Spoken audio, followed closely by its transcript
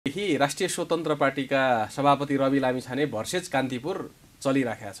राष्ट्रिय स्वतन्त्र पार्टीका सभापति रवि लामिछाने भर्सेज कान्तिपुर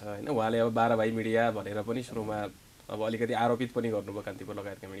चलिराखेको छ हैन। उहाँले अब 12 भाइ मिडिया भनेर पनि सुरुमा अब अलिकति आरोपित पनि गर्नुभयो कान्तिपुर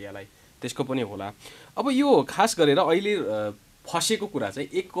लगायतका मिडियालाई, त्यसको पनि होला। अब यो खास गरेर अहिले फसेको कुरा चाहिँ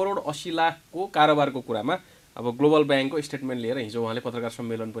 1 करोड 80 लाखको कारोबारको कुरामा अब ग्लोबल ब्याङ्कको स्टेटमेन्ट लिएर हिजो उहाँले पत्रकार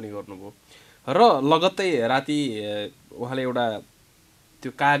सम्मेलन पनि गर्नुभयो र लगत्तै राति उहाँले एउटा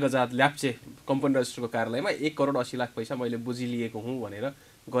त्यो कागजात ल्याप्चे कम्पनी रजिस्टरको कार्यालयमा 1 करोड 80 लाख पैसा मैले बुझिलिएको हुँ भनेर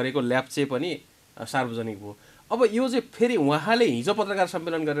गरेको ल्याप्चे पनि सार्वजनिक भयो। अब यो चाहिँ फेरि उहाँले हिजो पत्रकार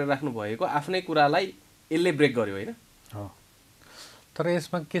सम्मेलन गरेर राख्नु भएको आफ्नै कुरालाई यसले ब्रेक गर्यो हैन। तर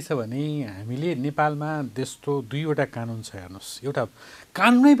यसमा के छ भने हामीले नेपालमा त्यस्तो दुईवटा कानुन छ हेर्नुस्। एउटा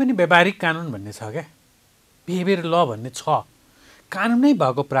कानुनै पनि व्यावहारिक कानुन भन्ने छ क्या, बिहेभियर ल भन्ने छ, कानुनै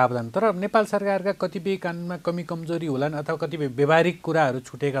भएको प्रावधान। तर नेपाल सरकारका कतिपय कानुनमा कमी कमजोरी होलान् अथवा कतिपय व्यावहारिक कुराहरू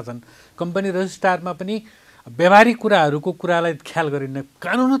छुटेका छन्। कम्पनी रजिस्ट्रारमा पनि व्यावहारिक कुराहरूको कुरालाई ख्याल गरिन्न।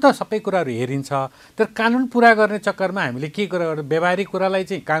 कानुन त सबै कुराहरू हेरिन्छ, तर कानुन पुरा गर्ने चक्करमा हामीले के कुरा व्यावहारिक कुरालाई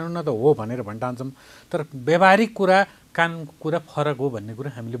चाहिँ कानुन त हो भनेर भन्टान्छौँ, तर व्यावहारिक कुरा कानुनको कुरा फरक हो भन्ने कुरा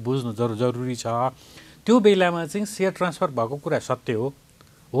हामीले बुझ्नु जरुरी छ। त्यो बेलामा चाहिँ सेयर ट्रान्सफर भएको कुरा सत्य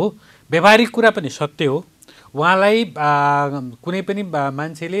हो, व्यावहारिक कुरा पनि सत्य हो। उहाँलाई कुनै पनि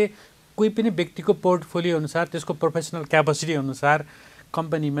मान्छेले कोही पनि व्यक्तिको पोर्टफोलियो अनुसार त्यसको प्रोफेसनल क्यापेसिटी अनुसार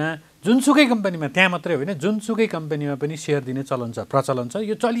कम्पनीमा जुनसुकै कम्पनीमा, त्यहाँ मात्रै होइन जुनसुकै कम्पनीमा पनि सेयर दिने प्रचलन छ।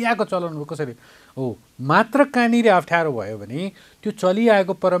 यो चलिआएको चलन हो। कसरी हो, मात्र कहाँनिर अप्ठ्यारो भयो भने त्यो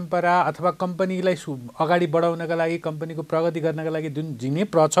चलिआएको परम्परा अथवा कम्पनीलाई अगाडि बढाउनका लागि, कम्पनीको प्रगति गर्नका लागि जुन जिने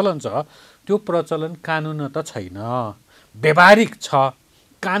प्रचलन छ त्यो प्रचलन कानुन त छैन, व्यावहारिक छ,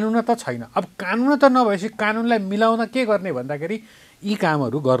 कानुन त छैन। अब कानुन त नभएपछि कानुनलाई मिलाउन के गर्ने भन्दाखेरि यी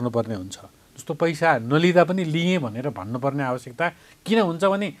कामहरू गर्नुपर्ने हुन्छ। जस्तो पैसा नलिँदा पनि लिएँ भनेर भन्नुपर्ने आवश्यकता किन हुन्छ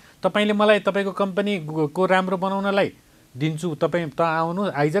भने तपाईँले मलाई तपाईँको कम्पनीको राम्रो बनाउनलाई दिन्छु, तपाईँ त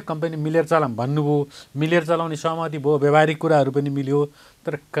आउनु आइज कम्पनी मिलेर चलाऊँ भन्नुभयो, मिलेर चलाउने सहमति भयो, व्यावहारिक कुराहरू पनि मिल्यो,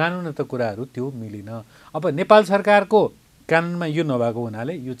 तर कानुन त कुराहरू त्यो मिलेन। अब नेपाल सरकारको कानुनमा यो नभएको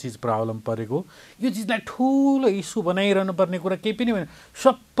हुनाले यो चिज प्रब्लम परेको, यो चिजलाई ठुलो इस्यु बनाइरहनु पर्ने कुरा केही पनि होइन,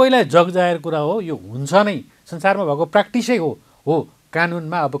 सबैलाई जगजाहेर कुरा हो। यो हुन्छ नै, संसारमा भएको प्र्याक्टिसै हो।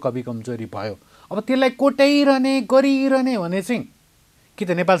 कानुनमा अब कमी कमजोरी भयो, अब त्यसलाई कोट्याइरहने गरिरहने भने चाहिँ कि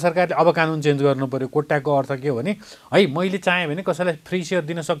त नेपाल सरकारले अब कानुन चेन्ज गर्नु पर्यो। कोट्याएको अर्थ के हो भने है मैले चाहेँ भने कसैलाई फ्री सेयर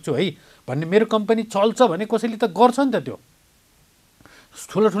दिन सक्छु है भन्ने, मेरो कम्पनी चल्छ भने कसैले त गर्छ नि त। त्यो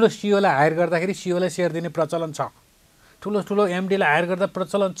ठुलो सिओलाई हायर गर्दाखेरि सिओलाई सेयर दिने प्रचलन छ, ठुलो एमडीलाई हायर गर्दा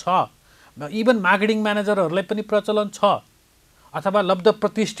प्रचलन छ, इभन मार्केटिङ म्यानेजरहरूलाई पनि प्रचलन छ, अथवा लब्ध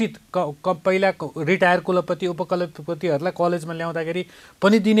प्रतिष्ठित पहिला रिटायर कुलपति उपकुलपतिहरूलाई कलेजमा ल्याउँदाखेरि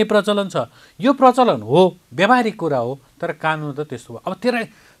पनि दिने प्रचलन छ। यो प्रचलन हो, व्यावहारिक कुरा हो, तर कानुन त त्यस्तो हो। अब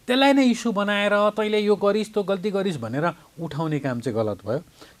त्यसलाई नै इस्यु बनाएर तैँले यो गरिस् त्यो गल्ती गरिस् भनेर उठाउने काम चाहिँ गलत भयो।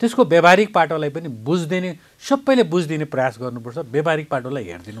 त्यसको व्यावहारिक पाटोलाई पनि सबैले बुझिदिने प्रयास गर्नुपर्छ, व्यावहारिक पाटोलाई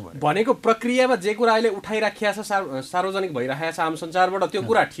हेरिदिनु भयो भनेको प्रक्रियामा जे कुरा अहिले उठाइराखिया छ, सार्वजनिक भइराखेको छ आम सञ्चारबाट, त्यो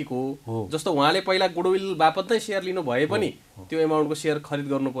कुरा ठिक हो। जस्तो उहाँले पहिला गुडविल बापत नै सेयर लिनु भए पनि त्यो एमाउन्टको सेयर खरिद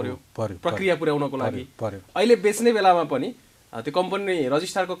गर्नु पर्यो प्रक्रिया पुर्याउनको लागि। अहिले बेच्ने बेलामा पनि त्यो कम्पनी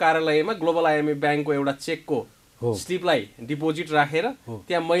रजिस्ट्रारको कार्यालयमा ग्लोबल आइएमएफ ब्याङ्कको एउटा चेकको स्लिपलाई डिपोजिट राखेर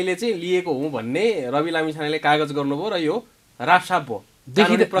त्यहाँ मैले चाहिँ लिएको हुँ भन्ने रवि लामिछानेले कागज गर्नुभयो र यो राफसाफ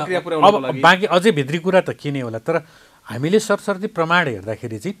भयो प्रक्रिया पुर्याउनको लागि। बाँकी अझै भित्री कुरा त के नै होला, तर हामीले सरसर्ती प्रमाण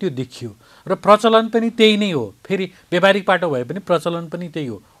हेर्दाखेरि चाहिँ त्यो देखियो र प्रचलन पनि त्यही नै हो। फेरि व्यावहारिक पाटो भए पनि प्रचलन पनि त्यही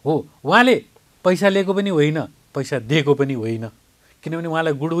हो। उहाँले पैसा लिएको पनि होइन, पैसा दिएको पनि होइन, किनभने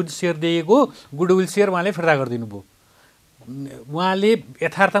उहाँलाई गुडविल सेयर दिएको, गुडविल सेयर उहाँले फिर्ता गरिदिनु भयो। उहाँले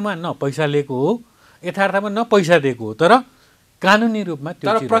यथार्थमा न पैसा लिएको हो, यथार्थमा न पैसा दिएको हो, तर कानुनी रूपमा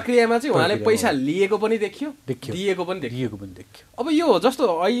तर प्रक्रियामा चाहिँ उहाँले पैसा लिएको पनि देखियो, दिएको पनि देखियो। अब यो जस्तो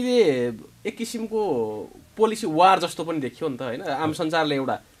अहिले एक किसिमको पोलिसी वार जस्तो पनि देखियो नि त हैन। आम सञ्चारले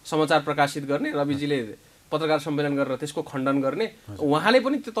एउटा समाचार प्रकाशित गर्ने, रविजीले पत्रकार सम्मेलन गरेर त्यसको खण्डन गर्ने, उहाँले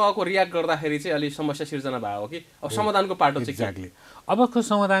पनि त्यो तहको रियाक्ट गर्दाखेरि चाहिँ अलि समस्या सिर्जना भयो कि अब समाधानको पाटो चाहिँ एक्ज्याक्टली। अबको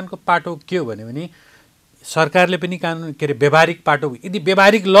समाधानको पाटो के हो भने सरकारले पनि कानुन के अरे व्यावहारिक पाटो, यदि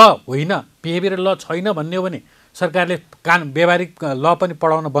व्यावहारिक ल होइन बिहेभियर ल छैन भन्ने हो भने सरकारले व्यावहारिक ल पनि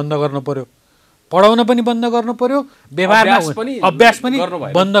पढाउन बन्द गर्नु पर्यो, व्यवहारमा अभ्यास पनि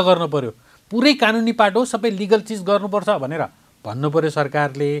बन्द गर्नु पर्यो। पुरै कानुनी पाटो सबै लिगल चिज गर्नुपर्छ भनेर भन्नु पर्यो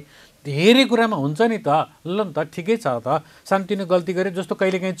सरकारले। धेरै कुरामा हुन्छ नि त, ल नि त ठिकै छ त, सानोतिनो गल्ती गरे जस्तो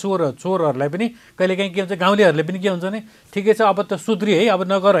कहिलेकाहीँ चोरहरूलाई पनि कहिलेकाहीँ के हुन्छ, गाउँलेहरूले पनि के हुन्छ भने ठिकै छ अब त सुध्री है, अब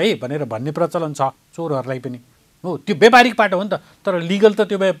नगर है भनेर भन्ने प्रचलन छ चोरहरूलाई पनि हो। त्यो व्यावहारिक पाटो हो नि त, तर लिगल त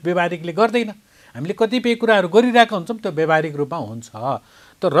त्यो व्यावहारिकले गर्दैन। हामीले कतिपय कुराहरू गरिरहेका हुन्छौँ त्यो व्यावहारिक रूपमा हुन्छ।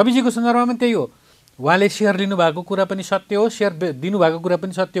 त रविजीको सन्दर्भमा पनि त्यही हो, उहाँले सेयर लिनुभएको कुरा पनि सत्य हो, सेयर दिनुभएको कुरा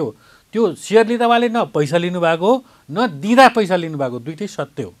पनि सत्य हो। त्यो सेयर लिँदा उहाँले न पैसा लिनुभएको हो न दिँदा पैसा लिनुभएको, दुइटै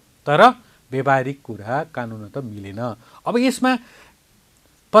सत्य हो। तर व्यावहारिक कुरा कानुन त मिलेन। अब यसमा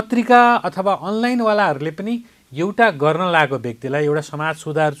पत्रिका अथवा अनलाइनवालाहरूले पनि एउटा गर्न लागेको व्यक्तिलाई एउटा समाज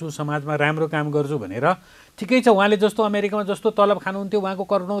सुधार्छु, समाजमा राम्रो काम गर्छु भनेर, ठिकै छ उहाँले जस्तो अमेरिकामा जस्तो तलब खानुहुन्थ्यो, उहाँको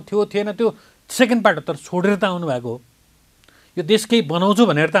कर्म थियो थिएन त्यो सेकेन्ड पार्ट, तर छोडेर त आउनुभएको हो। यो देश केही बनाउँछु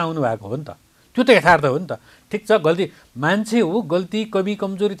भनेर त आउनुभएको हो नि त, त्यो त यथार्थ हो नि त। ठिक छ, गल्ती मान्छे हो, गल्ती कमी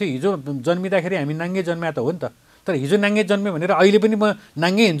कमजोरी थियो। हिजो जन्मिँदाखेरि हामी नाङ्गे जन्मिया त हो नि त, तर हिजो नाङ्गे जन्म्यो भनेर अहिले पनि म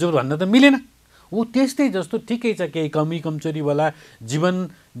नाङ्गे हिँड्छु भन्न त मिलेन। ऊ त्यस्तै जस्तो ठिकै छ, केही कमी कमजोरी होला।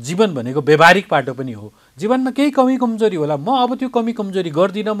 जीवन भनेको व्यावहारिक पाटो पनि हो। जीवनमा केही कमी कमजोरी होला, म अब त्यो कमी कमजोरी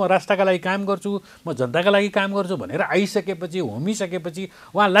गर्दिनँ, म राष्ट्रका लागि काम गर्छु, म जनताका लागि काम गर्छु भनेर आइसकेपछि, होमिसकेपछि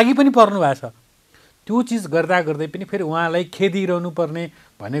उहाँ लागि पनि पर्नु भएको छ। त्यो चिज गर्दा गर्दै पनि फेरि उहाँलाई खेदिरहनु पर्ने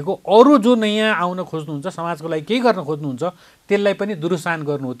भनेको अरू जो नयाँ आउन खोज्नुहुन्छ, समाजको लागि केही गर्न खोज्नुहुन्छ, त्यसलाई पनि दुरुसान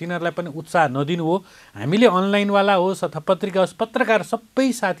गर्नु हो, तिनीहरूलाई पनि उत्साह नदिनु हो। हामीले अनलाइनवाला होस् अथवा पत्रिका होस्, पत्रकार सबै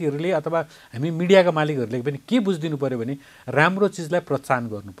साथीहरूले अथवा हामी मिडियाका मालिकहरूले पनि के बुझिदिनु पऱ्यो भने राम्रो चिजलाई प्रोत्साहन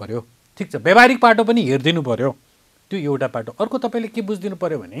गर्नु पऱ्यो। ठिक छ, व्यावहारिक पाटो पनि हेरिदिनु पऱ्यो, त्यो एउटा पाटो। अर्को तपाईँले के बुझिदिनु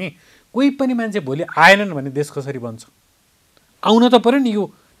पऱ्यो भने कोही पनि मान्छे भोलि आएनन् भने देश कसरी बन्छ? आउन त पऱ्यो नि। यो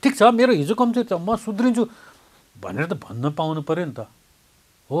ठिक छ, मेरो हिजो कमजोरी छ, म सुध्रिन्छु भनेर त भन्न पाउनु पऱ्यो नि त,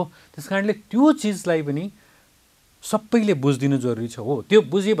 हो। त्यस कारणले त्यो चिजलाई पनि सबैले बुझिदिनु जरुरी छ, हो। त्यो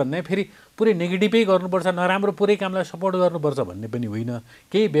बुझ्यो भन्ने फेरि पुरै नेगेटिभै गर्नुपर्छ, नराम्रो पुरै कामलाई सपोर्ट गर्नुपर्छ भन्ने पनि होइन।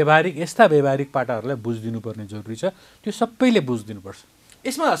 केही व्यावहारिक, यस्ता व्यावहारिक पाटाहरूलाई बुझिदिनु पर्ने जरुरी छ, त्यो सबैले बुझिदिनुपर्छ।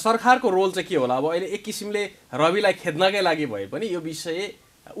 यसमा सरकारको रोल चाहिँ के होला? अब अहिले एक किसिमले रविलाई खेद्नकै लागि भए पनि यो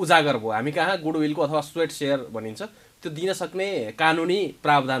विषय उजागर भयो। हामी कहाँ गुडविलको अथवा स्वेट सेयर भनिन्छ त्यो दिन सक्ने कानुनी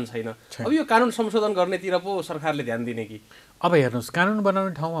प्रावधान छैन। अब यो कानुन संशोधन गर्नेतिर पो सरकारले ध्यान दिने कि? अब हेर्नुहोस्, कानुन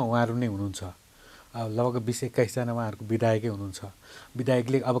बनाउने ठाउँमा उहाँहरू नै हुनुहुन्छ। लगभग 20-21जना उहाँहरूको विधायकै हुनुहुन्छ।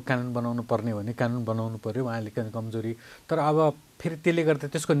 विधायकले अब कानुन बनाउनु पर्ने भने कानुन बनाउनु पऱ्यो, उहाँले कमजोरी। तर अब फेरि त्यसले गर्दा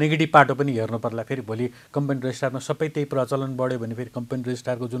त्यसको नेगेटिभ पाटो पनि हेर्नु पर्ला। फेरि भोलि कम्पनी रजिस्ट्रारमा सबै त्यही प्रचलन बढ्यो भने फेरि कम्पनी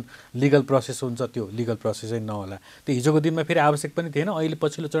रजिस्ट्रारको जुन लिगल प्रोसेस हुन्छ त्यो लिगल प्रोसेसै नहोला। त्यो हिजोको दिनमा फेरि आवश्यक पनि थिएन। अहिले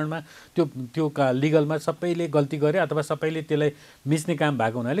पछिल्लो चरणमा त्यो लिगलमा सबैले गल्ती गरे अथवा सबैले त्यसलाई मिच्ने काम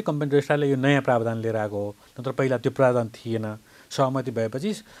भएको हुनाले कम्पनी रजिस्ट्रारले यो नयाँ प्रावधान लिएर आएको हो। नत्र पहिला त्यो प्रावधान थिएन, सहमति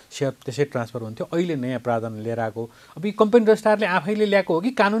भएपछि सेयर त्यसै ट्रान्सफर हुन्थ्यो। अहिले नयाँ प्रावधान लिएर आएको। अब यो कम्पनी रजिस्ट्रारले आफैले ल्याएको हो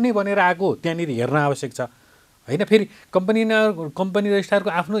कि कानुनै बनेर आएको, त्यहाँनिर हेर्न आवश्यक छ, होइन। फेरि कम्पनी रजिस्ट्रारको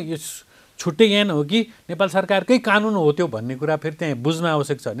आफ्नो यो छुट्टै ज्ञान हो कि नेपाल सरकारकै कानुन हो त्यो भन्ने कुरा फेरि त्यहाँ बुझ्न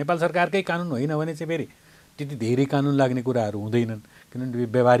आवश्यक छ। नेपाल सरकारकै कानुन होइन भने चाहिँ फेरि त्यति धेरै कानुन लाग्ने कुराहरू हुँदैनन्, किनभने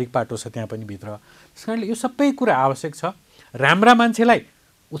व्यावहारिक पाटो छ त्यहाँ पनि भित्र। त्यस कारणले यो सबै कुरा आवश्यक छ। राम्रा मान्छेलाई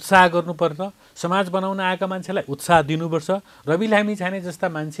उत्साह गर्नुपर्छ, समाज बनाउन आएका मान्छेलाई उत्साह दिनुपर्छ। रवि लामिछाने जस्ता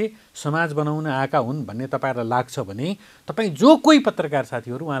मान्छे समाज बनाउन आएका हुन् भन्ने तपाईँहरूलाई लाग्छ भने तपाईँ जो कोही पत्रकार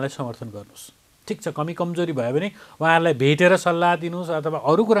साथीहरू उहाँलाई समर्थन गर्नुहोस्। ठिक छ, कमी कमजोरी भयो भने उहाँहरूलाई भेटेर सल्लाह दिनुहोस् अथवा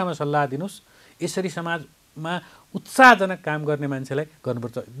अरू कुरामा सल्लाह दिनुहोस्। यसरी समाजमा उत्साहजनक काम गर्ने मान्छेलाई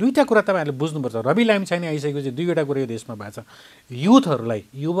गर्नुपर्छ। दुईवटा कुरा तपाईँहरूले बुझ्नुपर्छ। रवि लामिछाने आइसकेपछि दुईवटा कुरा यो देशमा भएको छ।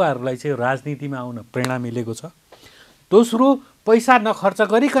 युवाहरूलाई चाहिँ राजनीतिमा आउन प्रेरणा मिलेको छ। दोस्रो, पैसा नखर्च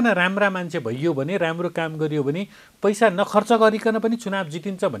गरिकन राम्रा मान्छे भइयो भने, राम्रो काम गरियो भने पैसा नखर्च गरिकन पनि चुनाव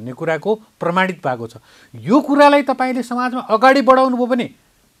जितिन्छ भन्ने कुराको प्रमाणित भएको छ। यो कुरालाई तपाईँले समाजमा अगाडि बढाउनु भयो भने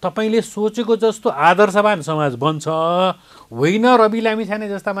तपाईँले सोचेको जस्तो आदर्शवान समाज बन्छ। होइन रवि लामिछाने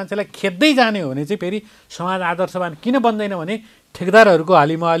जस्ता मान्छेलाई खेद्दै जाने हो भने चाहिँ फेरि समाज आदर्शवान किन बन्दैन भने ठेकदारहरूको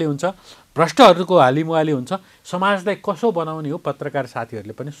हालिमुहाली हुन्छ, भ्रष्टहरूको हालिमुहाली हुन्छ। समाजलाई कसो बनाउने हो पत्रकार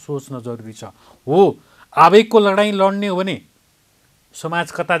साथीहरूले पनि सोच्न जरुरी छ। हो, आवेगको लडाइँ लड्ने हो भने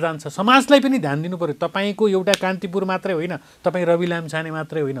समाज कता जान्छ, समाजलाई पनि ध्यान दिनु पऱ्यो। तपाईँको एउटा कान्तिपुर मात्रै होइन, तपाईँ रवि लामिछाने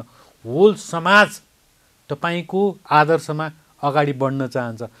मात्रै होइन, होल समाज तपाईँको आदर्शमा अगाडि बढ्न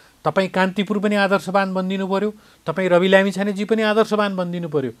चाहन्छ। तपाईँ कान्तिपुर पनि आदर्शवान बनिदिनु पऱ्यो, तपाईँ रवि लामिछानेजी पनि आदर्शवान बनिदिनु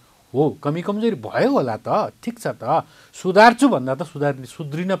पऱ्यो। हो, कमी कमजोरी भयो होला त, ठिक छ त, सुधार्छु भन्दा त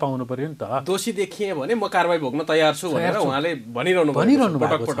सुध्रिन पाउनु पऱ्यो नि त। दोषी देखिए भने म कारबाही भोग्न तयार छु भनेर उहाँले भनिरहनु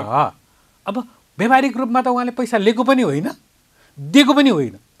भएको छ। अब व्यावहारिक रूपमा त उहाँले पैसा लिएको पनि होइन, दिएको पनि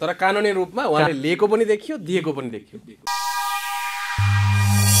होइन, तर कानुनी रूपमा उहाँले लिएको पनि देखियो, दिएको पनि देखियो।